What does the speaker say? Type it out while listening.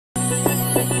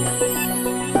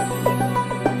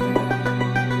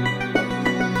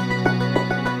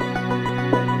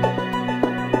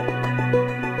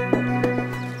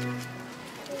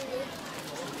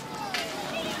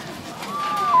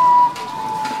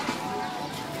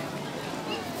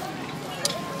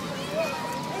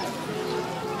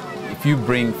if you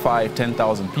bring 5,000,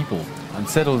 10,000 people and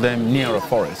settle them near a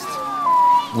forest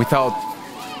without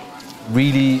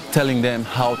really telling them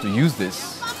how to use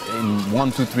this, in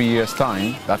 1, 2, 3 years'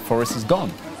 time, that forest is gone.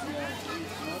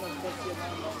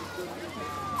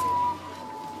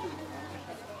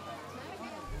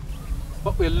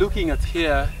 What we're looking at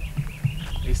here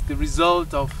is the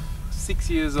result of 6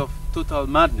 years of total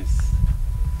madness.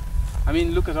 I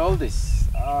mean, look at all this.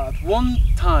 At one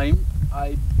time,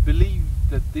 I believe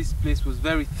that this place was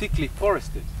very thickly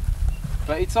forested,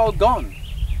 but it's all gone.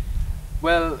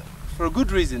 Well, for a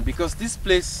good reason, because this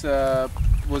place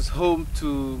was home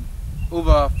to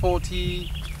over 40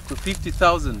 to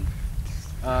 50,000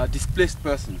 displaced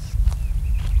persons.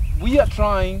 We are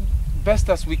trying best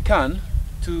as we can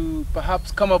to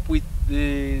perhaps come up with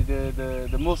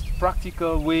the most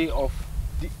practical way of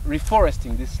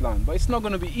reforesting this land, but it's not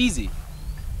going to be easy,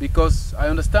 because I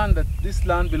understand that this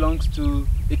land belongs to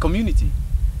a community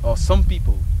or some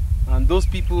people, and those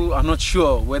people are not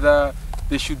sure whether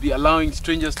they should be allowing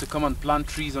strangers to come and plant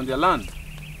trees on their land.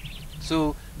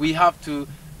 So we have to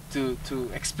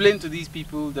explain to these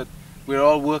people that we're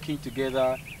all working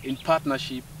together in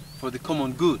partnership for the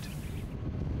common good.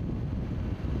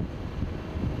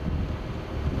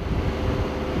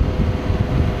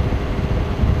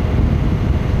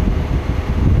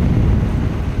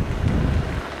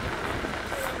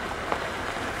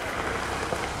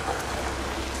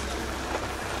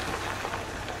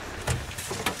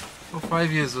 For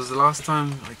 5 years was the last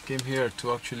time I came here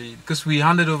to actually, because we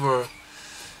handed over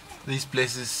these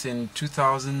places in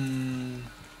 2005,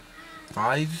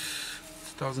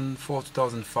 2004,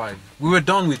 2005. We were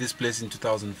done with this place in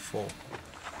 2004.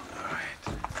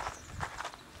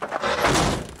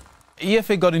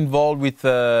 EFA got involved with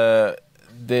the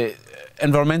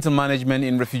environmental management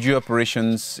in refugee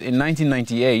operations in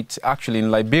 1998, actually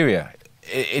in Liberia.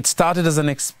 It started as an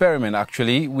experiment,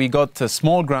 actually. We got a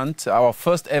small grant, our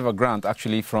first ever grant,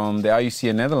 actually, from the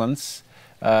IUCN Netherlands,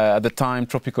 at the time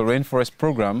Tropical Rainforest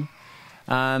Program.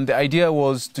 And the idea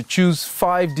was to choose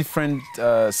 5 different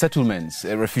settlements: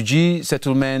 a refugee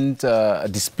settlement, a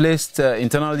displaced,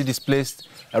 internally displaced,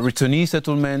 a returnee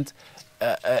settlement,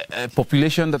 a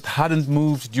population that hadn't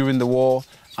moved during the war,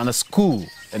 and a school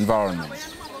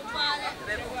environment.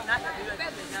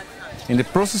 In the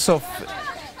process of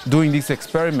doing these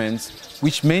experiments,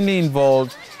 which mainly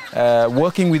involved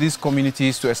working with these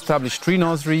communities to establish tree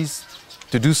nurseries,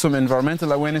 to do some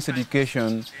environmental awareness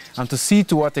education, and to see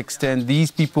to what extent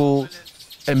these people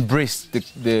embrace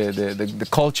the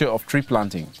culture of tree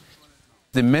planting.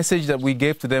 The message that we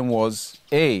gave to them was,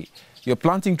 A, you're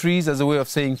planting trees as a way of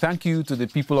saying thank you to the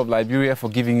people of Liberia for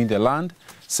giving you their land.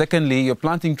 Secondly, you're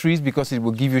planting trees because it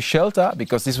will give you shelter,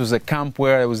 because this was a camp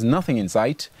where there was nothing in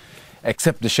sight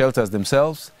except the shelters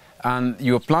themselves. And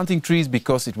you're planting trees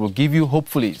because it will give you,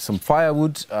 hopefully, some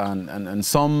firewood and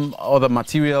some other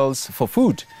materials for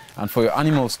food and for your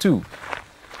animals too.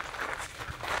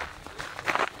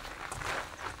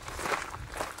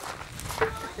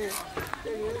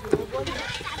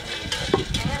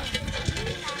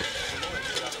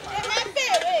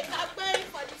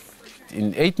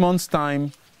 In 8 months'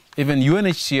 time, even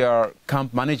UNHCR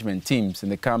camp management teams in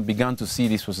the camp began to see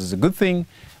this was as a good thing,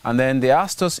 and then they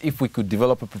asked us if we could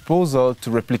develop a proposal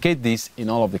to replicate this in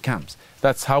all of the camps.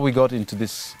 That's how we got into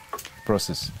this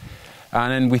process.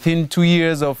 And then within 2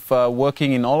 years of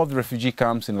working in all of the refugee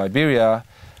camps in Liberia,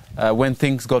 when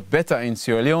things got better in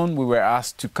Sierra Leone, we were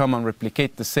asked to come and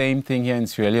replicate the same thing here in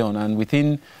Sierra Leone. And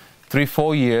within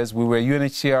 3-4 years, we were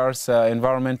UNHCR's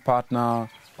environment partner,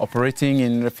 operating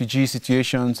in refugee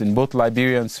situations in both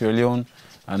Liberia and Sierra Leone,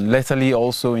 and latterly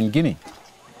also in Guinea.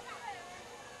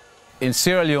 In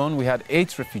Sierra Leone, we had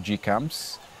 8 refugee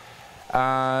camps,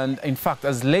 and in fact,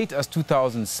 as late as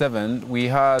 2007, we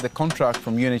had a contract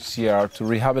from UNHCR to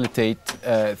rehabilitate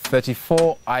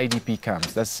 34 IDP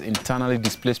camps, that's internally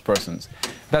displaced persons.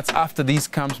 That's after these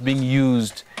camps being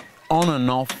used on and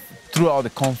off throughout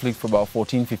the conflict for about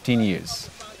 14-15 years,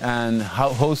 and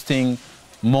hosting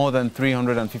more than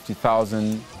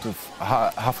 350,000 to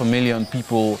 500,000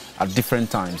 people at different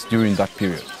times during that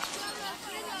period.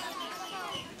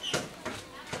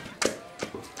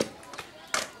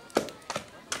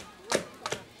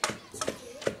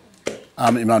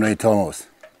 I'm Emmanuel Thomas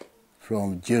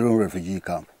from Jerome Refugee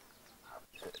Camp.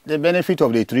 The benefit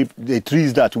of the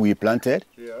trees that we planted,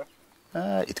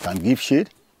 it can give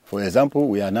shade. For example,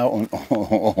 we are now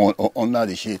under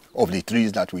the shade of the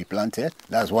trees that we planted.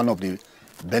 That's one of the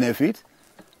benefits.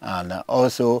 And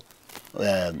also,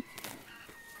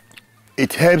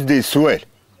 it helps the soil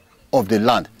of the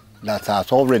land that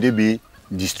has already been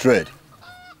destroyed.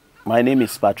 My name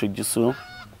is Patrick Jusu,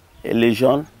 a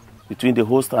Leone between the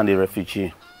host and the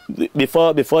refugee.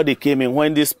 Before they came in,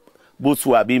 when these boats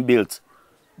were being built,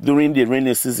 during the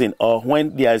rainy season or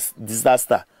when there's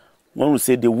disaster, when we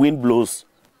say the wind blows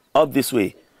up this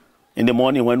way, in the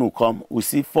morning when we come, we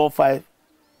see 4 or 5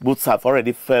 boats have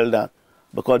already fell down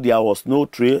because there was no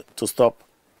tree to stop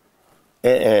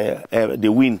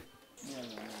the wind.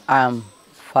 I'm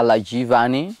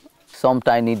Falajivani.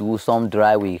 Sometimes need wood, some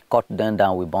dry, we cut them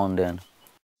down, we burn them.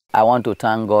 I want to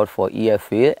thank God for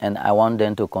EFA, and I want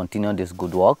them to continue this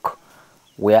good work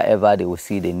wherever they will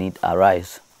see the need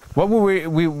arise.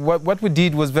 What we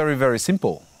did was very, very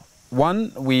simple.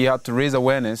 One, we had to raise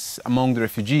awareness among the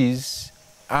refugees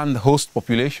and host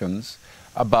populations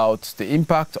about the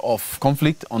impact of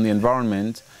conflict on the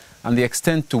environment and the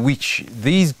extent to which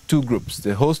these two groups,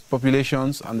 the host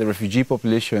populations and the refugee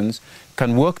populations,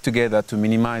 can work together to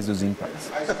minimize those impacts.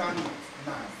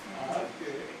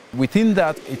 Within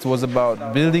that, it was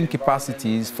about building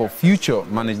capacities for future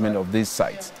management of these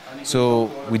sites.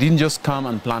 So we didn't just come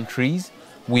and plant trees.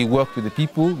 We worked with the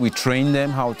people, we trained them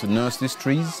how to nurse these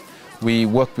trees. We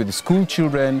worked with the school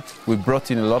children, we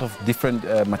brought in a lot of different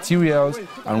materials,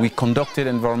 and we conducted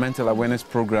environmental awareness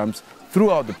programs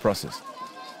throughout the process.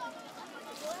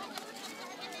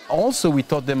 Also, we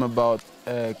taught them about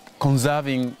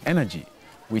conserving energy.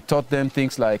 We taught them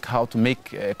things like how to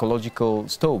make ecological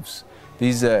stoves.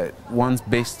 These are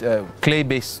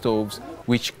clay-based stoves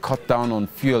which cut down on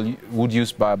wood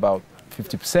use by about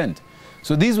 50%.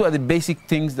 So these were the basic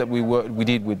things that we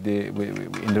did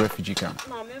in the refugee camp.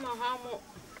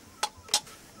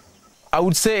 I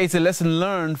would say it's a lesson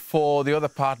learned for the other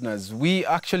partners. We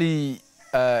actually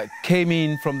came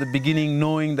in from the beginning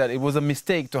knowing that it was a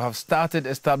mistake to have started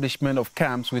establishment of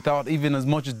camps without even as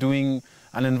much as doing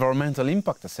an environmental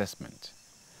impact assessment.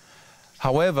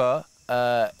 However,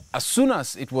 as soon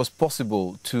as it was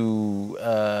possible to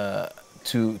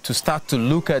start to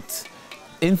look at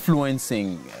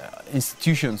influencing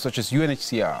institutions such as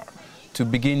UNHCR to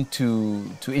begin to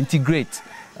integrate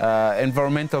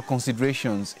environmental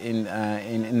considerations in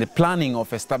the planning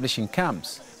of establishing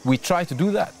camps, we try to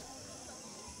do that.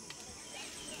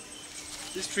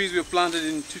 These trees were planted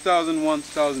in 2001,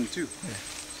 2002. Yeah.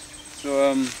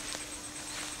 So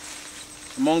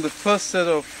among the first set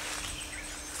of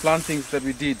plantings that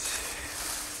we did,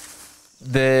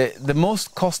 the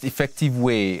most cost-effective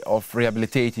way of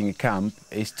rehabilitating a camp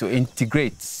is to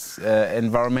integrate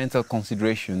environmental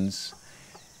considerations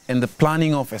in the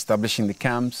planning of establishing the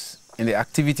camps, in the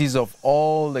activities of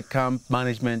all the camp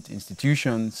management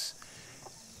institutions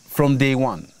from day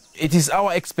one. It is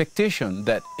our expectation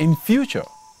that in future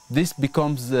this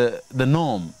becomes the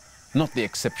norm, not the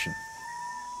exception.